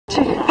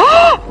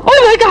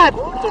that!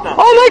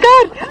 Oh my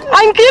god!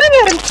 I'm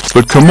getting it!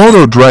 The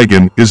Komodo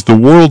dragon is the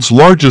world's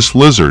largest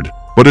lizard,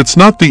 but it's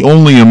not the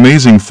only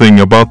amazing thing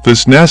about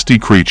this nasty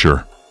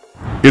creature.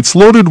 It's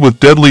loaded with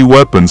deadly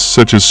weapons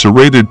such as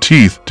serrated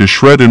teeth to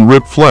shred and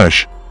rip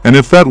flesh, and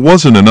if that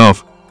wasn't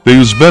enough, they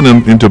use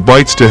venom into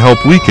bites to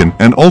help weaken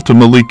and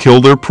ultimately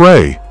kill their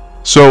prey.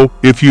 So,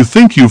 if you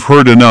think you've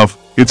heard enough,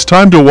 it's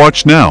time to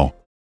watch now.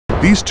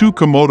 These two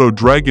Komodo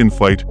dragon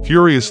fight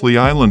furiously.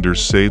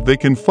 Islanders say they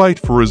can fight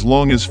for as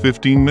long as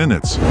 15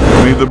 minutes.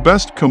 May the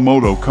best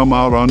Komodo come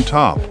out on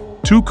top.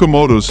 Two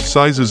Komodos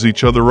sizes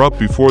each other up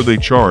before they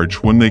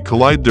charge. When they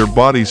collide, their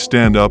bodies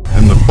stand up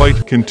and the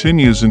fight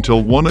continues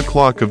until 1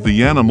 o'clock if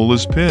the animal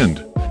is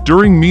pinned.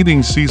 During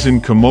mating season,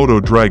 Komodo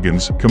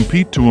dragons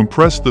compete to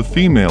impress the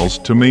females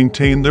to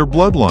maintain their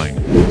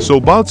bloodline.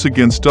 So bouts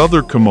against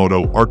other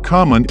Komodo are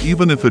common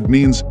even if it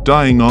means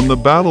dying on the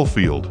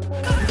battlefield.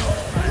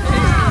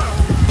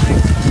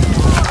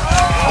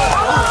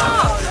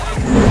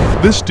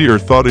 This deer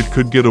thought it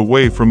could get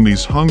away from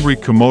these hungry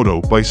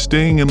Komodo by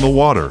staying in the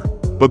water.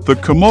 But the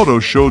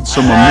Komodo showed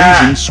some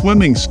amazing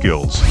swimming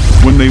skills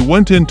when they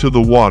went into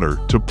the water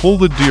to pull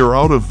the deer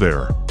out of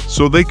there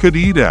so they could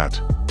eat at.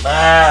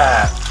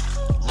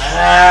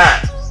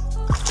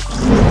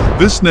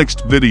 This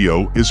next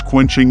video is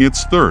quenching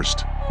its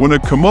thirst. When a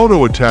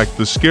Komodo attacked,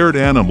 the scared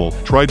animal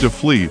tried to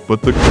flee,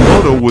 but the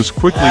Komodo was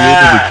quickly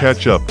able to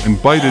catch up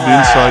and bite it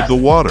inside the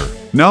water.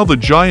 Now the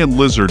giant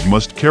lizard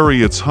must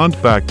carry its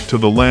hunt back to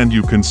the land.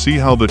 You can see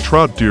how the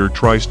trout deer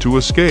tries to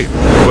escape,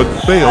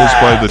 but fails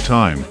by the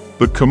time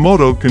the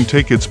Komodo can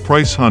take its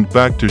prize hunt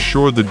back to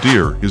shore. The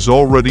deer is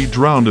already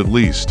drowned at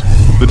least.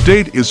 The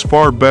date is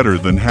far better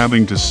than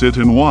having to sit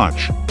and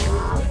watch.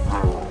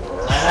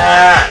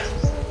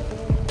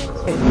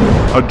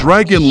 A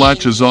dragon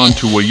latches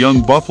onto a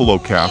young buffalo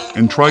calf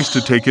and tries to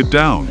take it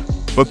down.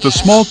 But the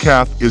small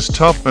calf is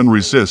tough and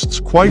resists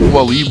quite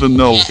well, even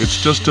though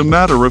it's just a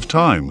matter of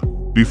time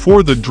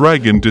before the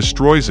dragon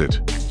destroys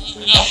it.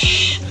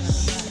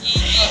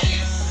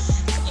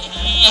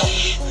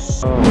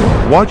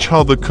 Watch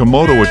how the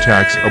Komodo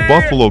attacks a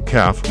buffalo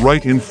calf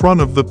right in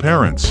front of the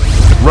parents.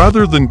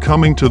 Rather than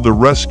coming to the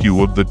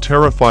rescue of the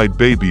terrified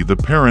baby, the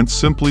parent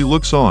simply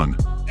looks on.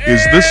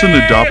 Is this an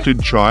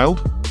adopted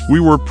child? We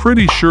were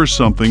pretty sure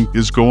something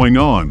is going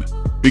on,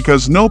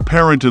 because no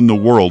parent in the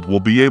world will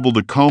be able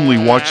to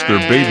calmly watch their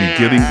baby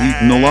getting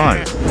eaten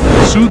alive.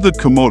 Soon the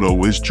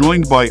Komodo is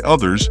joined by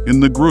others in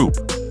the group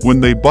when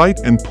they bite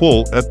and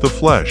pull at the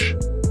flesh.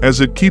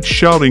 As it keeps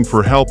shouting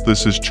for help,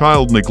 this is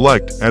child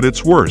neglect at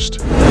its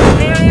worst.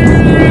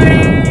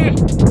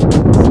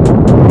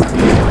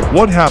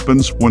 What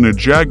happens when a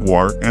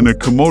jaguar and a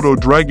Komodo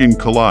dragon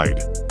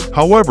collide?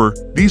 However,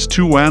 these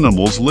two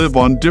animals live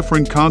on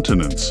different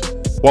continents.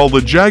 While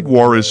the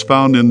jaguar is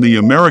found in the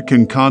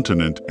American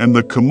continent and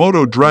the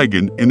Komodo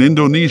dragon in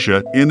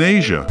Indonesia in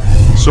Asia,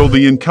 so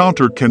the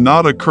encounter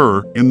cannot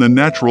occur in the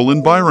natural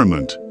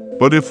environment.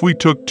 But if we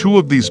took two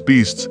of these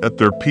beasts at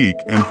their peak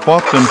and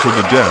fought them to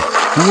the death,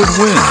 who would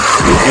win?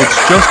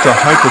 It's just a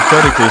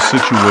hypothetical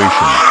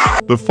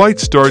situation. The fight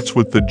starts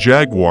with the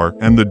jaguar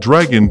and the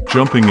dragon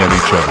jumping at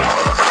each other.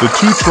 The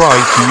two try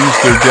to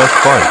use their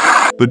death bite.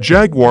 The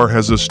jaguar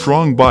has a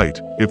strong bite.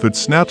 If it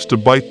snaps to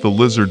bite the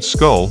lizard's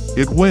skull,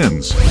 it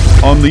wins.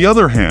 On the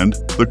other hand,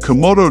 the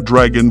Komodo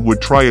dragon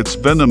would try its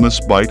venomous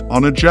bite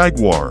on a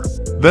jaguar.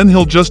 Then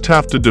he'll just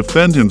have to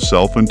defend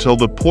himself until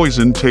the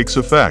poison takes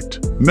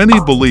effect. Many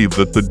believe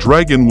that the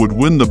dragon would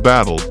win the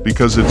battle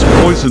because its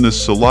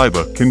poisonous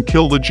saliva can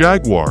kill the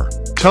jaguar.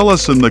 Tell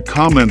us in the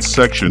comments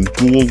section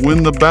who will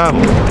win the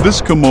battle.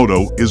 This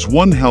Komodo is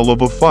one hell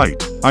of a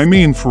fight. I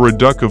mean, for a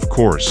duck, of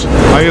course.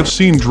 I have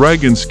seen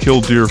dragons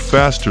kill deer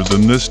faster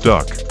than this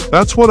duck.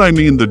 That's what I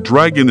mean. The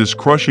dragon is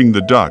crushing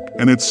the duck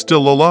and it's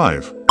still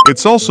alive.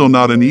 It's also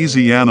not an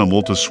easy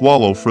animal to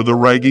swallow for the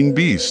ragging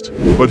beast,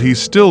 but he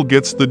still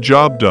gets the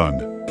job done.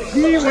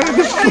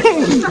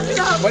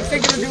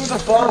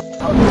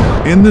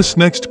 In this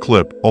next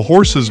clip, a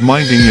horse is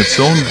minding its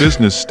own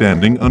business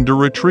standing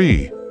under a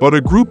tree. But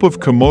a group of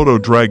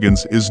Komodo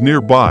dragons is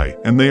nearby,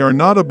 and they are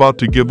not about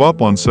to give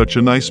up on such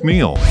a nice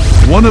meal.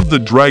 One of the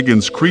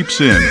dragons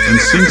creeps in and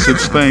sinks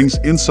its fangs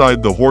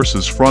inside the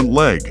horse's front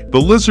leg.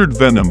 The lizard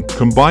venom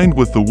combined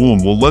with the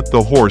wound will let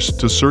the horse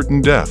to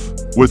certain death.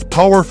 With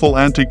powerful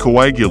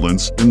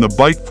anticoagulants in the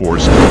bite,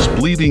 force keeps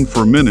bleeding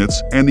for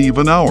minutes and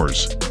even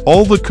hours.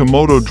 All the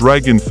Komodo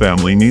dragon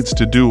family needs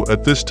to do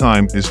at this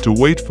time is to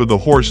wait for the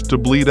horse to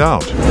bleed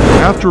out.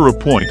 After a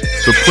point,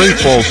 the prey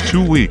falls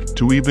too weak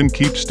to even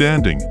keep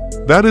standing.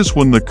 That is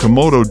when the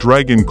Komodo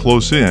dragon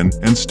closes in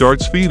and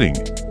starts feeding.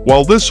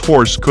 While this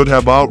horse could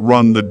have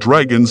outrun the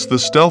dragons, the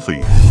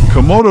stealthy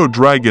Komodo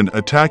dragon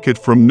attacked it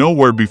from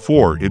nowhere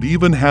before it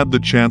even had the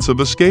chance of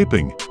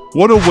escaping.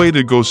 What a way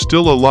to go,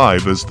 still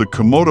alive as the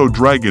Komodo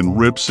dragon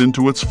rips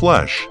into its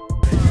flesh.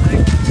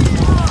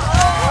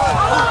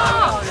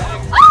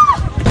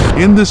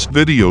 In this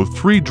video,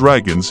 3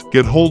 dragons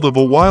get hold of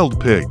a wild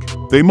pig.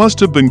 They must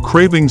have been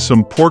craving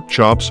some pork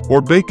chops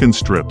or bacon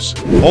strips.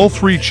 All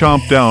three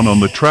chomp down on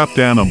the trapped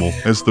animal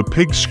as the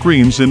pig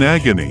screams in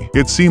agony.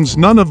 It seems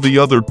none of the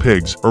other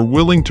pigs are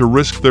willing to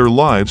risk their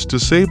lives to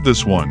save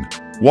this one.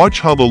 Watch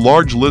how the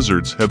large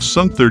lizards have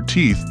sunk their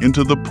teeth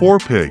into the poor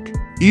pig.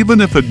 Even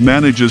if it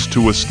manages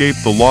to escape,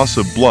 the loss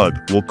of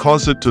blood will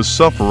cause it to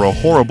suffer a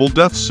horrible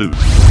death suit.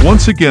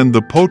 Once again,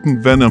 the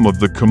potent venom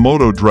of the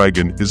Komodo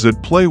dragon is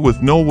at play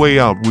with no way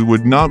out. We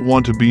would not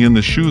want to be in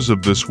the shoes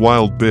of this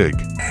wild pig.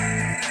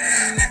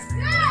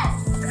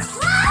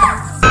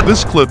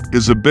 This clip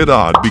is a bit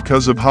odd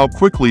because of how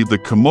quickly the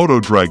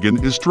Komodo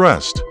dragon is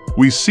dressed.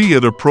 We see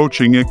it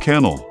approaching a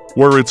kennel,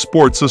 where it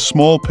sports a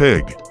small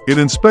pig. It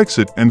inspects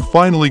it and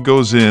finally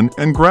goes in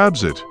and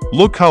grabs it.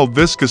 Look how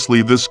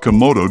viscously this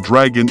Komodo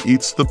dragon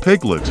eats the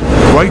piglet,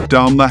 right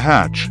down the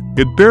hatch.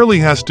 It barely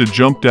has to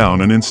jump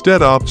down and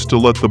instead opts to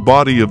let the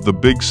body of the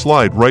pig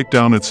slide right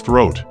down its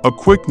throat. A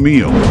quick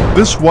meal.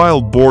 This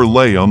wild boar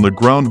lay on the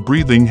ground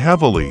breathing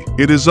heavily.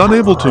 It is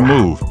unable to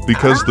move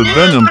because the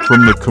venom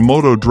from the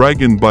Komodo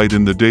dragon bite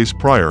in the days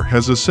prior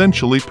has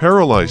essentially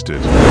paralyzed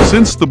it.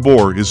 Since the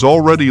boar is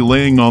already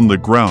laying on the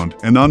ground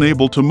and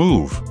unable to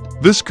move,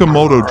 this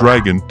Komodo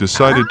dragon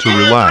decided to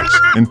relax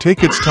and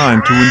take its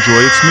time to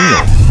enjoy its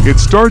meal. It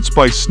starts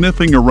by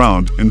sniffing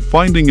around and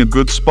finding a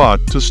good spot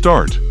to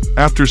start.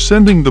 After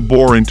sending the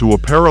boar into a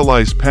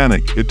paralyzed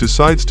panic, it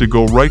decides to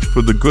go right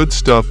for the good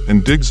stuff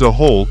and digs a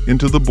hole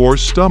into the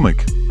boar's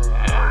stomach.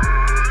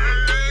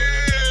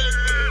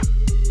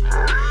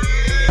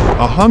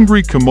 A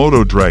hungry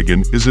Komodo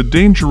dragon is a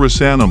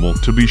dangerous animal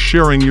to be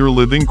sharing your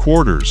living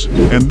quarters,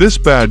 and this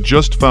bad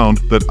just found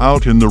that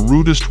out in the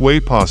rudest way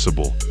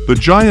possible. The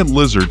giant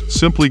lizard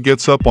simply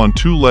gets up on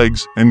two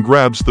legs and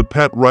grabs the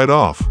pet right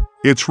off.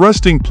 Its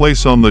resting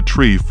place on the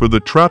tree for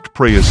the trapped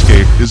prey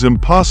escape is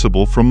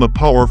impossible from the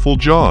powerful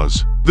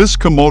jaws. This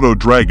Komodo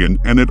dragon,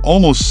 and it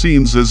almost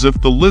seems as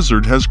if the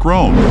lizard has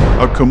grown.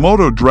 A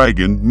Komodo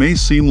dragon may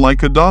seem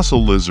like a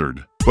docile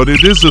lizard, but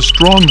it is a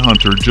strong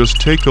hunter. Just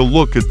take a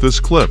look at this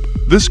clip.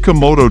 This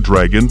Komodo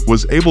dragon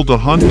was able to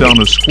hunt down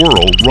a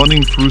squirrel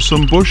running through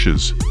some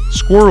bushes.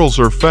 Squirrels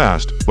are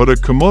fast, but a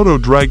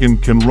Komodo dragon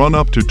can run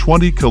up to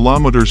 20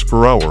 kilometers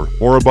per hour,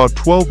 or about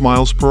 12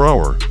 miles per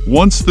hour.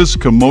 Once this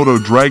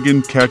Komodo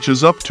dragon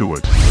catches up to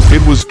it,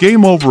 it was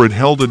game over. It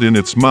held it in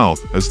its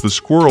mouth as the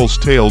squirrel's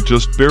tail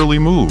just barely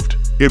moved.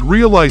 It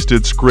realized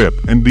its grip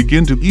and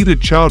began to eat.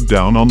 It chowed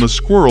down on the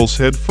squirrel's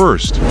head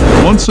first,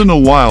 once in a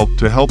while,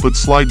 to help it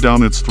slide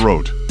down its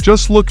throat.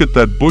 Just look at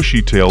that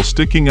bushy tail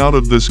sticking out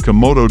of this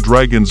Komodo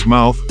dragon's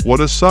mouth. What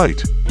a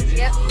sight!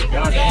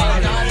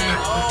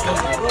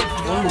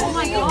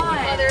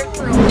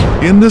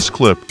 In this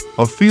clip,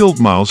 a field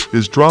mouse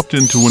is dropped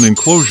into an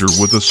enclosure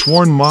with a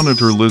sworn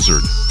monitor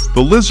lizard.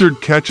 The lizard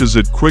catches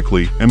it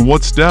quickly and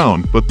what's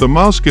down, but the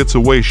mouse gets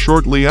away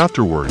shortly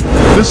afterward.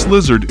 This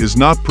lizard is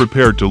not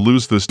prepared to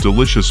lose this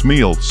delicious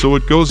meal, so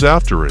it goes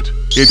after it.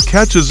 It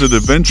catches it,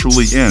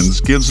 eventually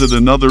ends, gives it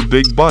another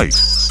big bite.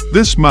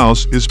 This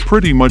mouse is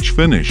pretty much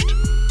finished.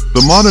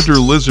 The monitor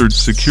lizard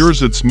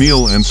secures its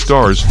meal and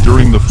stars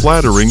during the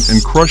flattering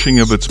and crushing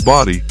of its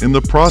body in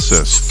the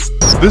process.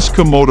 This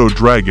Komodo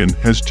dragon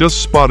has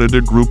just spotted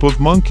a group of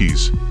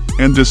monkeys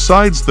and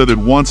decides that it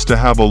wants to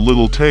have a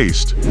little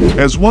taste,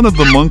 as one of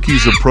the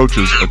monkeys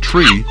approaches a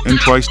tree and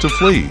tries to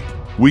flee.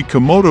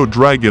 Komodo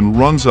dragon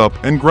runs up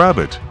and grab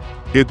it.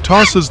 It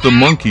tosses the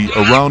monkey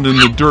around in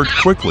the dirt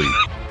quickly.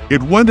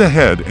 It went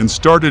ahead and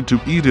started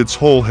to eat its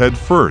whole head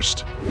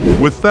first.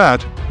 With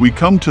that, we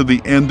come to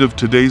the end of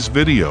today's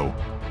video.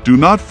 Do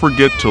not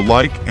forget to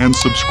like and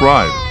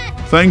subscribe.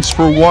 Thanks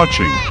for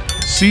watching.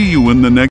 See you in the next